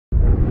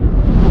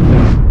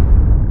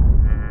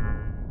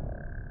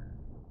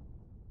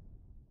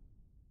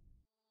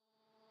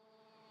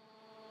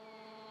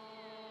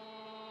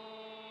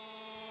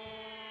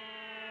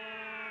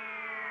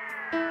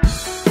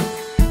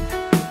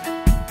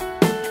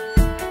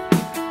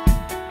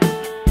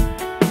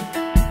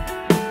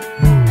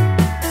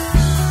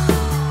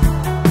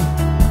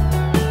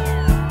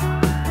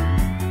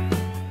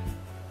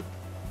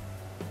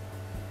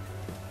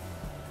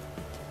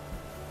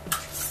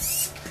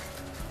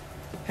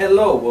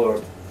Hello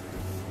world.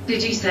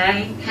 Did you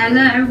say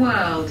hello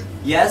world?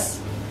 Yes.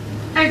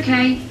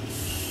 Okay.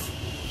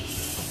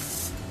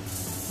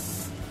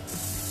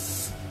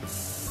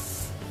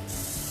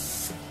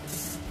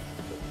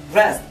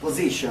 Rest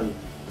position.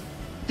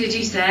 Did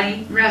you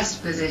say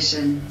rest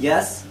position?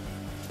 Yes.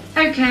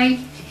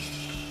 Okay.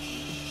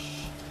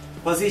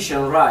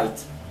 Position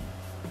right.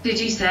 Did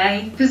you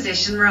say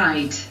position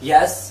right?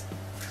 Yes.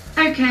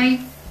 Okay.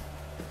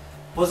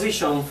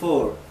 Position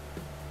 4.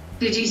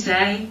 Did you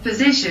say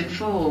position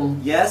 4?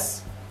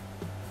 Yes.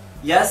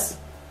 Yes.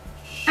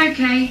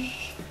 Okay.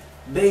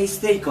 Base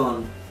take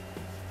on.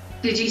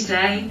 Did you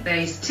say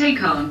base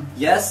take on?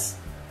 Yes.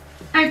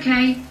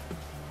 Okay.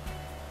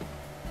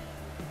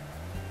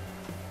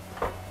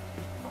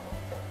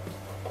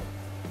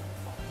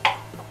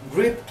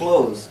 Grip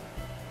close.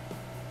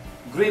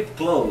 Grip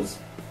close.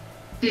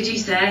 Did you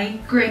say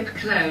grip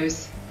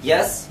close?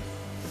 Yes.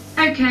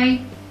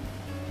 Okay.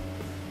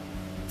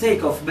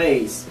 Take off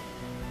base.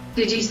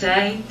 Did you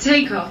say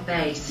take off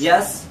base?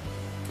 Yes.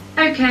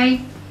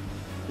 Okay.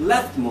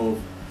 Left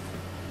move.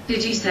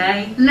 Did you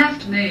say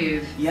left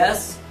move?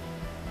 Yes.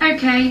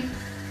 Okay.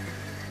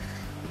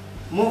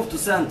 Move to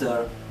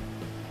center.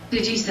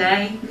 Did you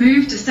say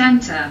move to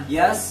center?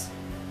 Yes.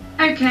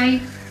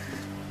 Okay.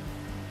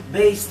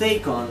 Base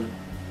take on.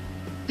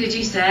 Did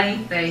you say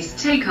base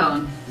take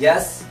on?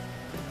 Yes.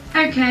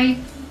 Okay.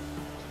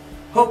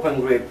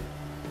 Open grip.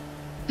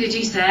 Did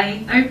you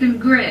say open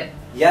grip?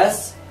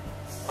 Yes.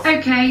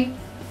 Okay.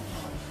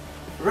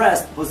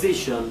 Rest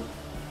position.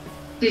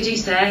 Did you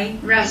say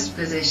rest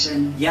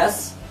position?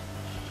 Yes.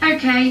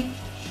 Okay.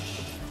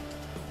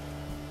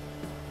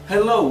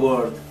 Hello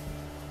world.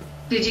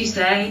 Did you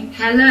say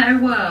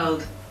hello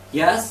world?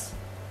 Yes.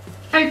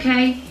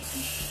 Okay.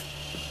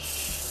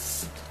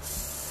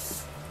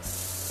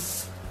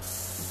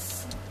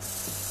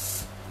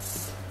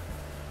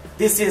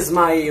 This is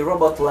my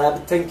robot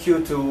lab. Thank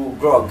you to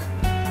Grog.